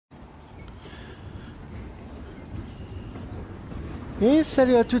Et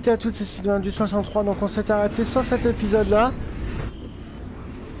salut à toutes et à toutes, c'est Sylvaindu63. Donc on s'est arrêté sur cet épisode-là.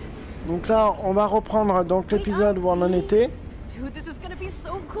 Donc là, on va reprendre donc l'épisode où on en était. Dude, this is gonna be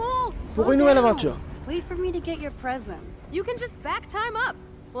so cool. Pour une nouvelle aventure. Wait for me to get your present. You can just back time up.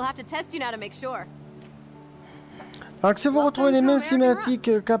 We'll have to test you now to make sure. Alors que si vous retrouvez les mêmes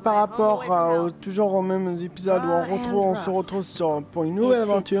cinématiques qu'à par rapport toujours aux mêmes épisodes où on se retrouve pour une nouvelle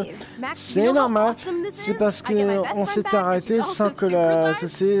aventure, c'est normal. C'est parce qu'on s'est arrêté sans que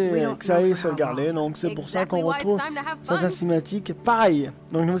ça ait sauvegardé. Donc c'est pour ça qu'on retrouve certaines cinématiques pareilles.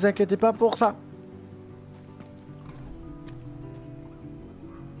 Donc ne vous inquiétez pas pour ça.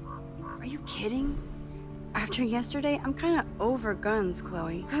 Are you kidding? After yesterday, I'm kind of over guns,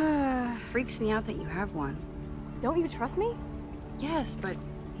 Chloe. Freaks me out that you have one. Don't you trust me? Yes, but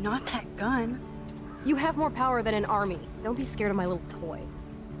not that gun. You have more power than an army. Don't be scared of my little toy.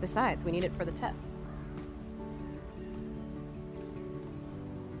 Besides, we need it for the test.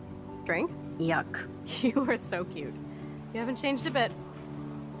 Drink? Yuck. You are so cute. You haven't changed a bit.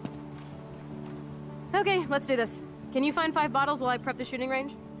 Okay, let's do this. Can you find 5 bottles while I prep the shooting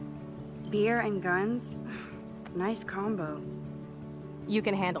range? Beer and guns? Nice combo. You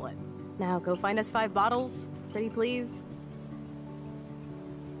can handle it. Now go find us 5 bottles. Pretty please.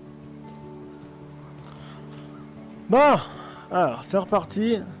 Bon, alors c'est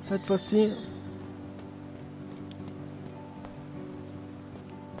reparti cette fois-ci.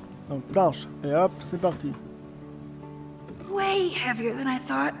 Donc planche et hop, c'est parti. Way heavier than I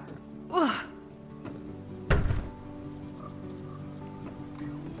thought. Ugh.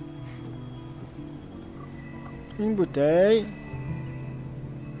 Une bouteille.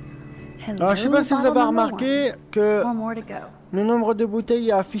 Alors, je sais pas si vous avez remarqué que le nombre de bouteilles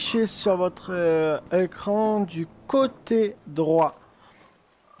est affiché sur votre écran du côté droit.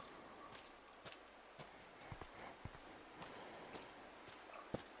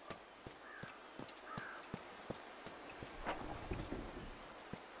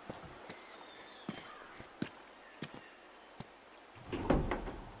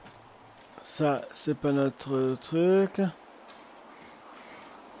 Ça, c'est pas notre truc.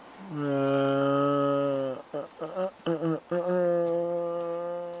 Il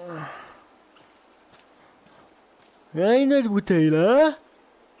y a une autre bouteille là.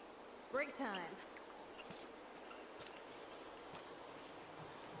 Break time.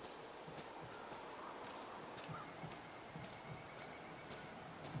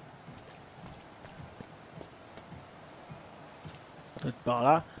 Peut-être par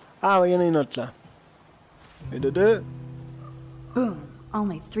là. Ah oui, il y en a une autre là. Et de deux. Boom.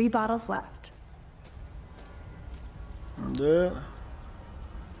 Only 3 bottles left. Deux.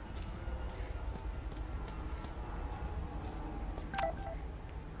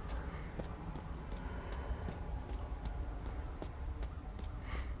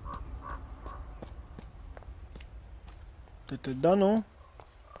 Peut-être dedans, non?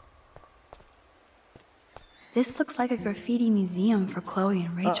 This looks like a graffiti museum for Chloe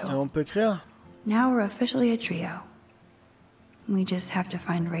and Rachel. Ah, on peut écrire? Now we're officially a trio. We just have to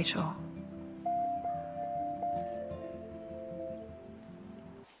find Rachel.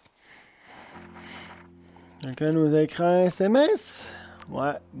 Quelqu'un nous a écrit un SMS?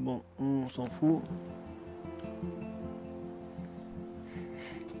 Ouais, bon, on s'en fout.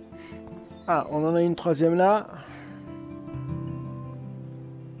 Ah, on en a une troisième là.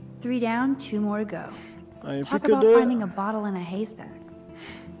 3 down, 2 more to go. Allez, plus Talk que about deux. finding a bottle in a haystack.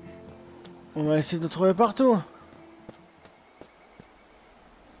 On va essayer de trouver partout.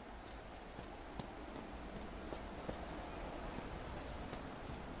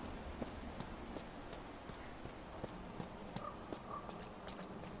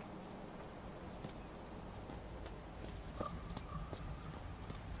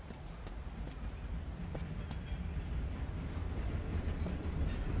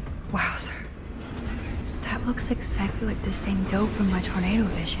 Wowzer. That looks exactly like the same doe from my tornado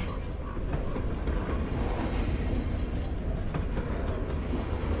vision.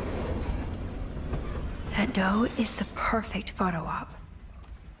 That doe is the perfect photo op.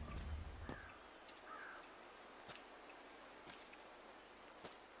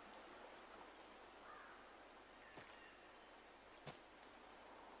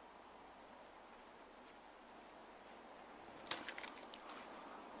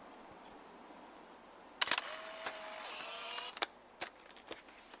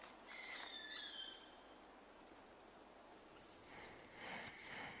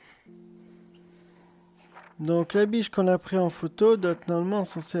 Donc la biche qu'on a pris en photo doit être normalement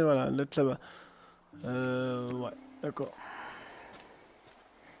censée, voilà, d'être là-bas. Ouais, d'accord.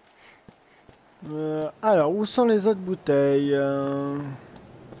 Alors, où sont les autres bouteilles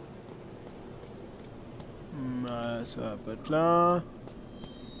ça va pas être là.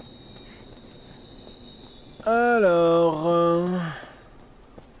 Alors...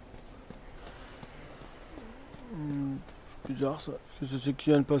 c'est bizarre ça. Qu'est-ce que c'est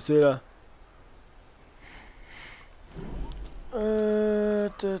qui vient de passer là?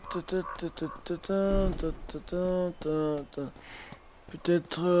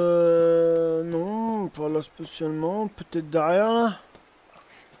 Peut-être... non, pas là spécialement. Peut-être derrière là.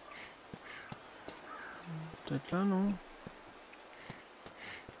 Peut-être là, non?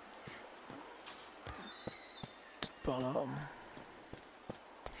 Par là.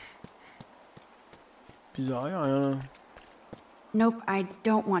 Bizarre, y'a rien là. Nope, I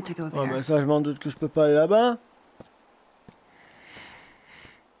don't want to go there. Ah bah ça, je m'en doute que je peux pas aller là-bas.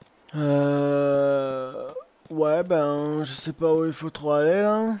 Ouais, ben, je sais pas où il faut trop aller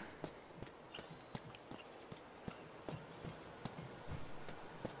là.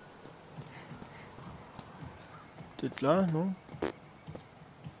 Peut-être là, non?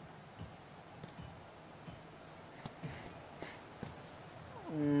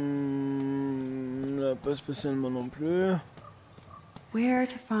 Là, pas spécialement non plus. Where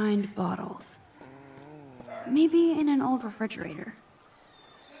to find bottles? Maybe in an old refrigerator.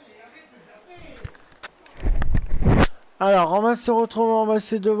 Alors, on va se retrouver, on va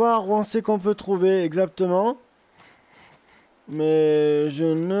essayer de voir où on sait qu'on peut trouver exactement. Mais je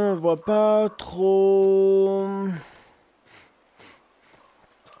ne vois pas trop...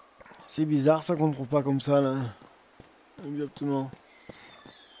 C'est bizarre ça qu'on ne trouve pas comme ça là. Exactement.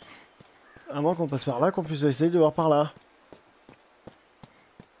 À moins qu'on passe par là, qu'on puisse essayer de voir par là.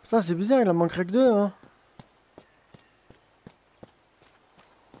 Putain, c'est bizarre, il en manquerait que deux, hein.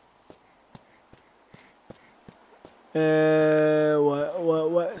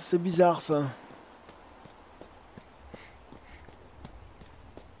 Ouais, c'est bizarre ça.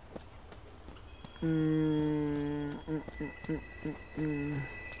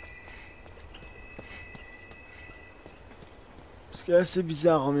 Parce que là c'est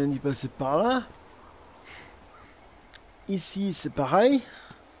bizarre, on vient d'y passer par là. Ici c'est pareil.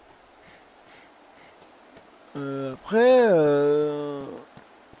 Après...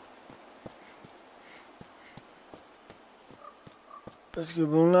 Parce que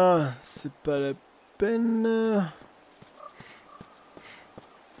bon là, c'est pas la peine.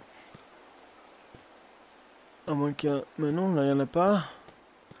 À moins qu'un... Mais non, là, il n'y en a pas.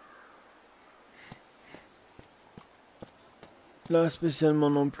 Là, spécialement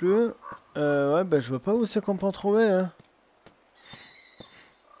non plus. Ouais, bah, je vois pas où c'est qu'on peut en trouver, hein.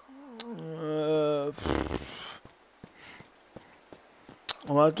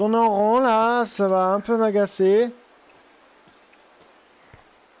 On va tourner en rond, là. Ça va un peu m'agacer.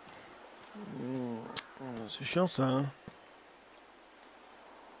 C'est chiant, ça, hein.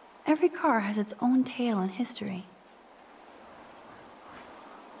 Every car has its own tale and history.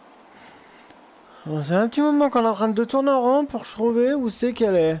 C'est un petit moment qu'on est en train de tourner en rond pour trouver où c'est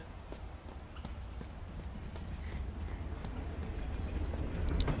qu'elle est.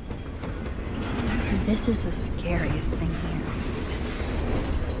 This is the scariest thing here.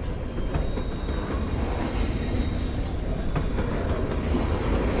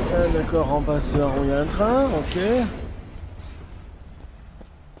 D'accord, on passe là où il y a un train, ok.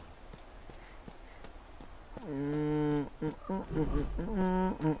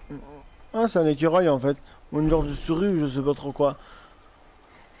 Ah, c'est un écureuil en fait. Ou une genre de souris ou je sais pas trop quoi.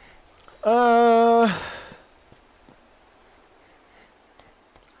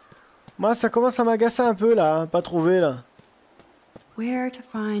 Moi, ça commence à m'agacer un peu là, hein, pas trouvé là. Where to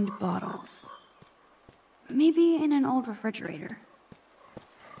find bottles? Maybe in an old refrigerator.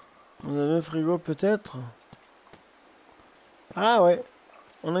 On a le frigo peut-être. Ah ouais,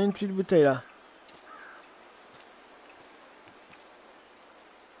 on a une petite bouteille là.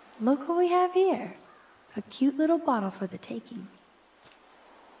 Look what we have here. A cute little bottle for the taking.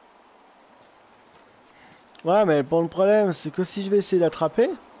 Ouais, mais bon, le problème, c'est que si je vais essayer d'attraper...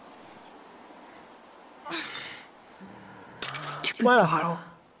 Voilà. Bottle.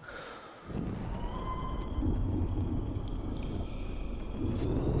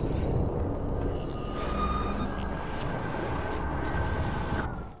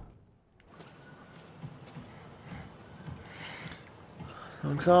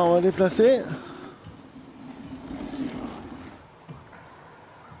 Donc ça, on va déplacer.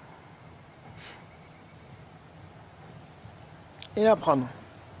 Et la prendre.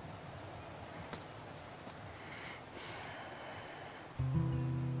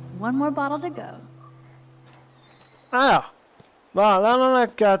 One more bottle to go. Alors, Bon, là on en a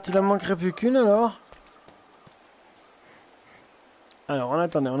 4, il en manquerait plus qu'une alors. Alors, en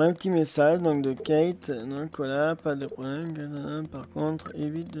attendant, on a un petit message donc de Kate. Non, Cola, pas de problème. Par contre,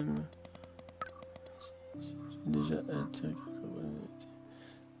 évite de me. Déjà attiré.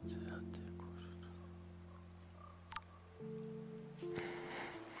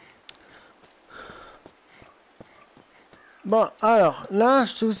 Bon, alors, là,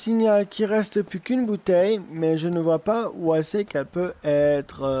 je te signale qu'il reste plus qu'une bouteille, mais je ne vois pas où c'est qu'elle peut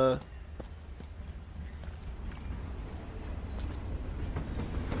être.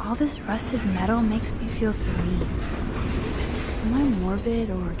 All this rusted metal makes me feel serene. Am I morbid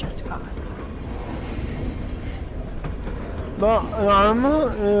or just God? Bon, normalement,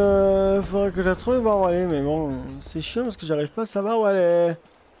 faudrait que je la trouve et voir où elle est, mais bon, c'est chiant parce que j'arrive pas à savoir où elle est.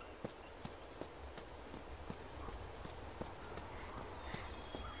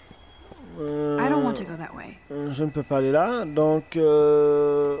 I don't want to go that way. Je ne peux pas aller là, donc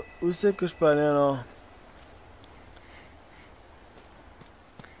où c'est que je peux aller alors?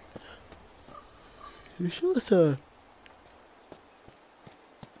 C'est chaud ça.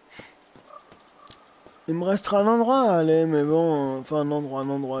 Il me restera un endroit à aller, mais bon, enfin un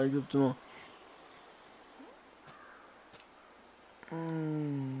endroit exactement.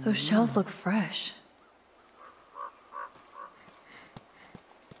 Those shells look fresh.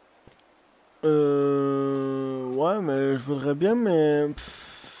 Ouais, mais je voudrais bien, mais...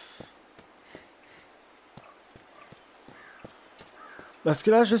 Parce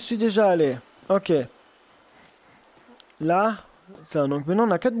que là, je suis déjà allé. Ok. Là, ça, donc maintenant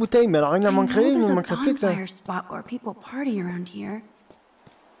on a 4 bouteilles, mais alors il en manquerait une, il ne manquerait plus que là.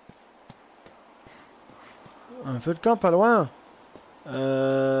 Un feu de camp pas loin.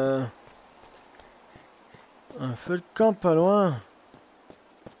 Un feu de camp pas loin.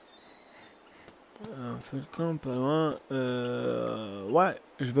 Un feu de camp pas loin. Ouais,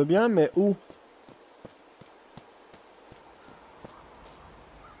 je veux bien, mais où?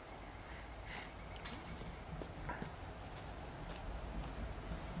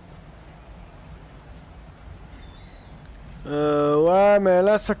 Ouais, mais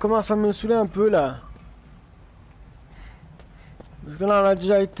là, ça commence à me saouler un peu, là. Parce que là, on a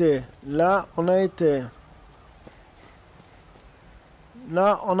déjà été. Là, on a été.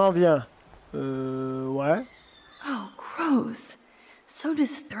 Là, on en vient. Ouais. Oh, gross. So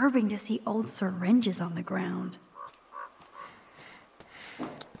disturbing to see old syringes on the ground.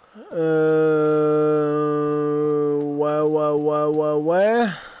 Ouais.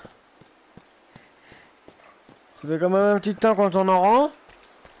 Ça fait quand même un petit temps quand on en rend.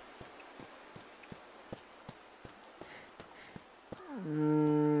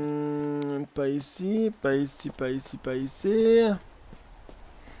 Pas ici, pas ici, pas ici, pas ici.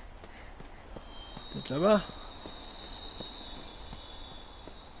 Peut-être là-bas.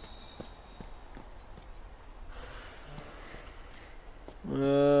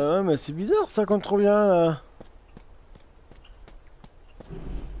 Ouais, mais c'est bizarre ça qu'on trouve bien là.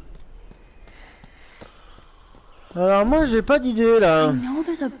 Alors moi j'ai pas d'idée là. I know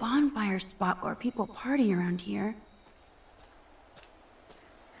there's a bonfire spot where people party around here.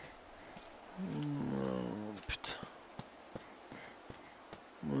 Putain.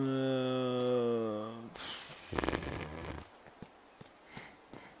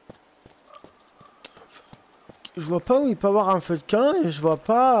 Je vois pas où il peut y avoir un feu de camp et je vois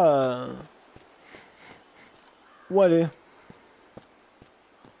pas où aller.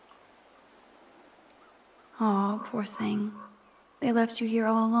 Oh, poor thing. They left you here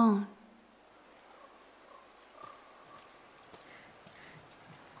all alone.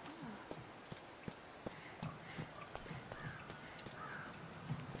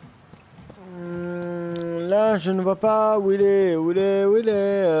 Là, je ne vois pas où il est, où il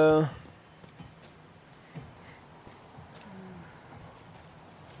est.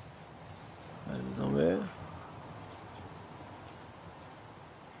 Allez, tomber.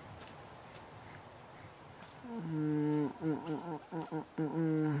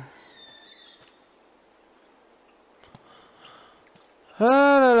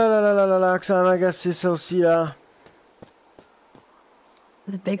 Ah là là là là là là là, que ça m'a agacé ça aussi là.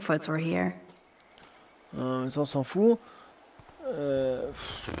 The Bigfoots were here. Ça on s'en fout.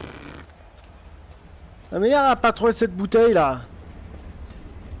 Ah mais là, on a pas trouvé cette bouteille là.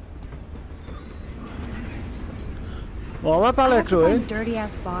 Bon, on va parler à Chloé. Dirty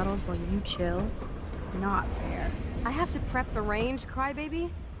ass bottles while you chill. Not fair. I have to prep the range, crybaby,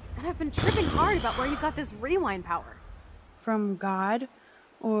 and I've been tripping hard about where you got this rewind power. From God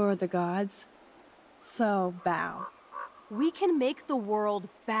or the gods. So bow. We can make the world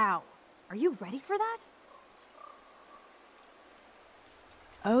bow. Are you ready for that?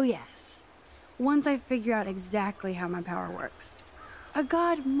 Oh yes. Once I figure out exactly how my power works. A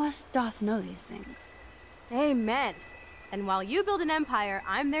god doth know these things. Amen. And while you build an empire,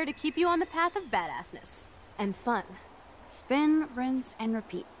 I'm there to keep you on the path of badassness. And fun. Spin, rinse, and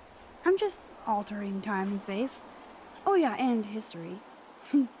repeat. I'm just altering time and space. Oh yeah, and history.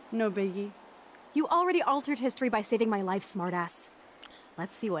 No biggie. You already altered history by saving my life, smartass.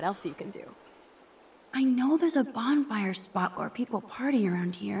 Let's see what else you can do. I know there's a bonfire spot where people party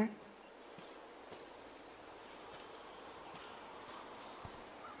around here.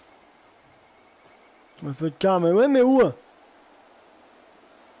 Un feu de camp, mais ouais, mais où?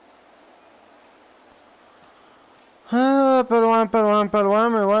 Ah, pas loin, pas loin, pas loin,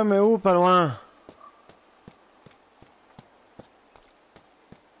 mais ouais, mais où? Pas loin.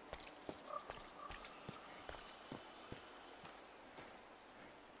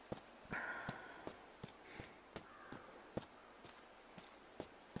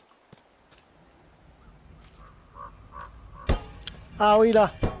 Ah oui, là.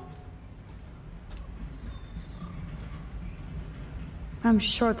 I'm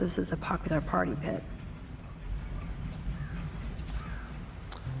sure this is a popular party pit.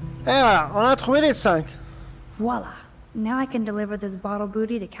 Et voilà, on a trouvé les 5. Voila. Now I can deliver this bottle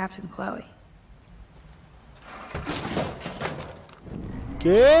booty to Captain Chloe. Ok.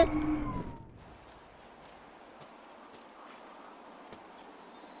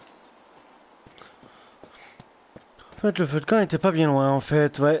 En fait, le feu de camp était pas bien loin, en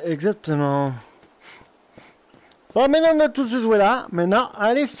fait. Ouais, exactement. Bon, maintenant, on va tous se jouer là. Maintenant,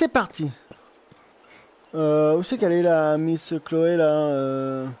 allez, c'est parti. Où c'est qu'elle est, la Miss Chloé,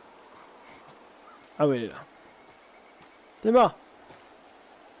 là Ah oui, elle est là. C'est bon.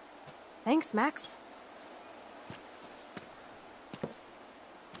 Thanks, Max.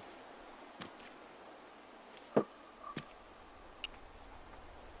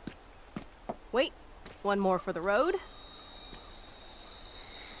 Wait, one more for the road.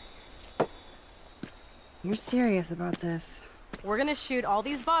 You're serious about this? We're gonna shoot all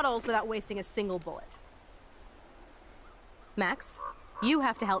these bottles without wasting a single bullet. Max, you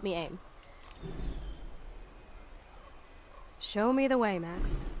have to help me aim. Show me the way,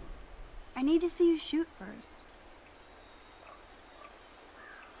 Max. I need to see you shoot first.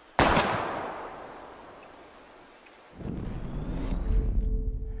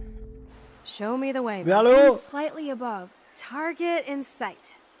 Show me the way, Vers Max. le haut. Slightly above. Target in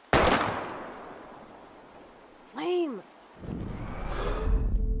sight. Lame.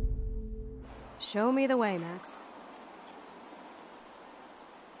 Show me the way, Max.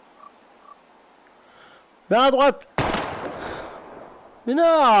 Vers la droite. Mais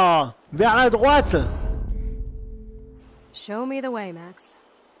non. Vers la droite. Show me the way, Max.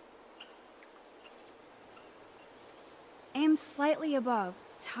 Aim slightly above.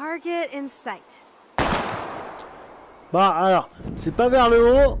 Target in sight. Bah alors, c'est pas vers le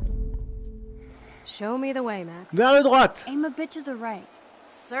haut. Show me the way, Max. Vers la droite. Aim a bit to the right.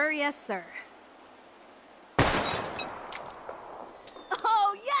 Sir, yes, sir.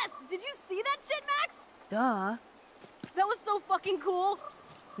 Oh, yes! Did you see that shit, Max? Duh. That was so fucking cool.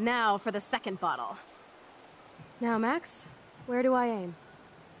 Now for the second bottle. Now, Max, where do I aim?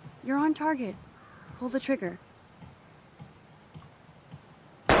 You're on target. Pull the trigger.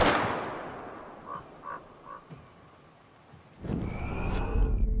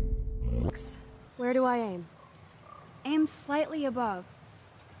 Max, where do I aim? Aim slightly above.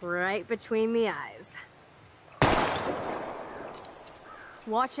 Right between the eyes.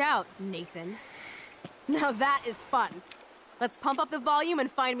 Watch out, Nathan. Now that is fun. Let's pump up the volume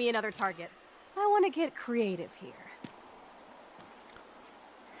and find me another target. I want to get creative here.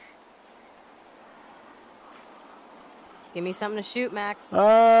 Give me something to shoot, Max.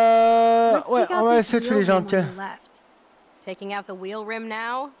 Ouais, on va essayer de tuer les gens, tiens. Taking out the wheel rim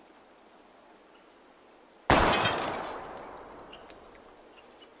now.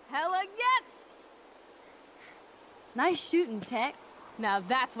 Hella yes! Nice shooting, Tex. Now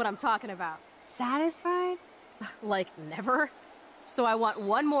that's what I'm talking about. Satisfied? Like, never? So I want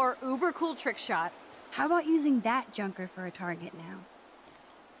one more uber cool trick shot. How about using that junker for a target now?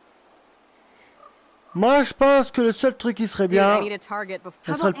 Moi, je pense que le seul truc qui serait Dude, I bien, need a target before.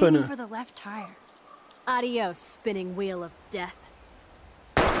 ça How sera le about aiming pneu. for the left tire? Adios, spinning wheel of death.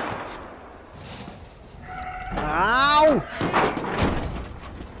 Ow!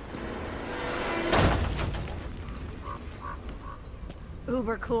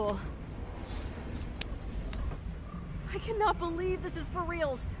 Uber cool. I cannot believe this is for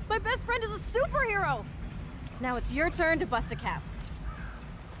reals. My best friend is a superhero. Now it's your turn to bust a cap.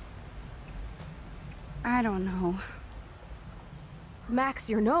 I don't know. Max,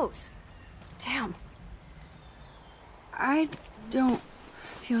 your nose. Damn. I don't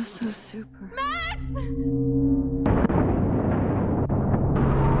feel so super. Max!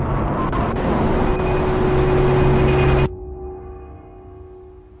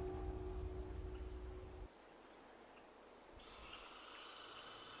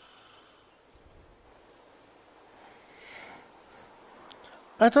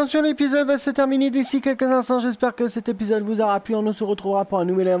 Attention, l'épisode va se terminer d'ici quelques instants. J'espère que cet épisode vous aura plu. On se retrouvera pour une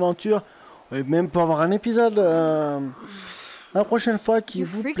nouvelle aventure. Et même pour avoir un épisode la prochaine fois qui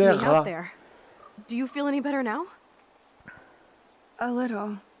vous plaira. Do you feel any better now? A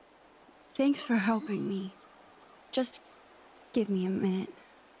little. Thanks for helping me. Just give me a minute.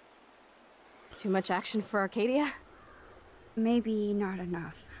 Too much action for Arcadia? Maybe not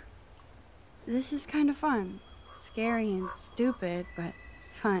enough. This is kind of fun. Scary and stupid, but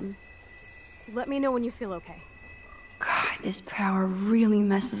fun. Let me know when you feel okay. God, this power really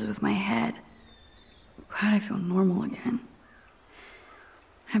messes with my head. I'm glad I feel normal again.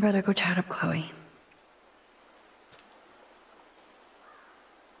 I better go chat up Chloe.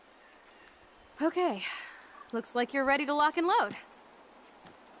 Okay. Looks like you're ready to lock and load.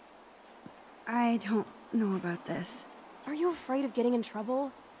 I don't know about this. Are you afraid of getting in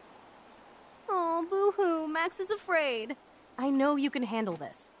trouble? Oh, boo-hoo, Max is afraid. I know you can handle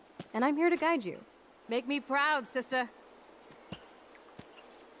this, and I'm here to guide you. Make me proud, sister.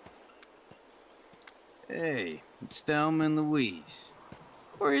 Hey, it's Thelma and Louise.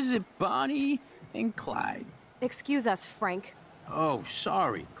 Or is it Bonnie and Clyde? Excuse us, Frank. Oh,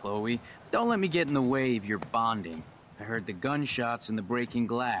 sorry, Chloe. Don't let me get in the way of your bonding. I heard the gunshots and the breaking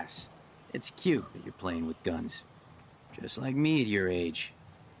glass. It's cute that you're playing with guns. Just like me at your age.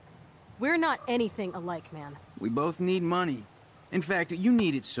 We're not anything alike, man. We both need money. In fact, you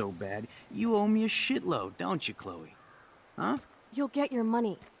need it so bad, you owe me a shitload, don't you, Chloe? Huh? You'll get your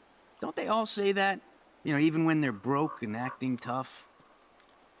money. Don't they all say that? You know, even when they're broke and acting tough?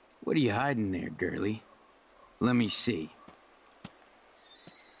 What are you hiding there, girlie? Let me see.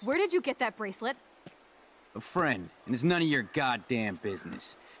 Where did you get that bracelet? A friend, and it's none of your goddamn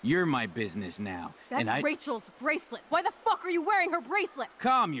business. You're my business now. That's Rachel's bracelet. Why the fuck are you wearing her bracelet?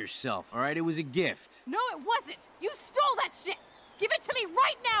 Calm yourself, all right? It was a gift. No, it wasn't. You stole that shit. Give it to me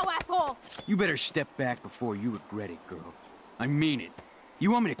right now, asshole. You better step back before you regret it, girl. I mean it.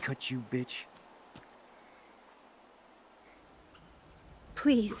 You want me to cut you, bitch?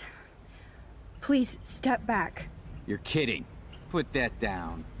 Please. Please, step back. You're kidding. Put that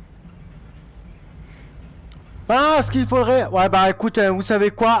down. Ah, ce qu'il faudrait... Ouais, bah écoute, vous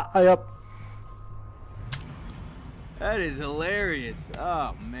savez quoi? Allez hop. That is hilarious.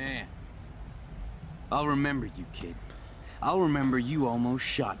 Oh, man. I'll remember you, kid. I'll remember you almost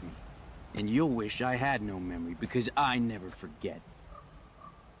shot me. And you'll wish I had no memory, because I never forget.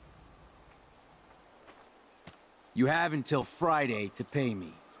 You have until Friday to pay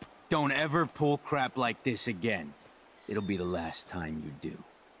me. Don't ever pull crap like this again. It'll be the last time you do.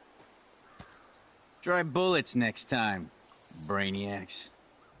 Try bullets next time, brainiacs.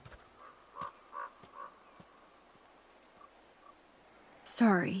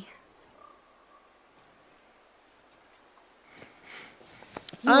 Sorry.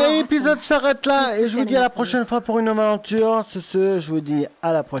 Allez, l'épisode s'arrête là et je vous dis à la prochaine fois pour une nouvelle aventure. Sur ce, je vous dis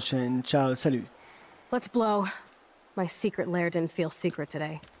à la prochaine. Ciao, salut. Let's blow. My secret lair didn't feel secret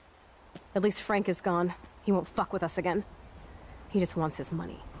today. At least Frank is gone. He won't fuck with us again. He just wants his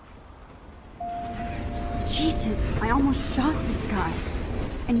money. Jesus, I almost shot this guy.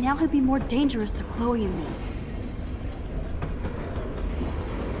 And now he'll be more dangerous to Chloe and me.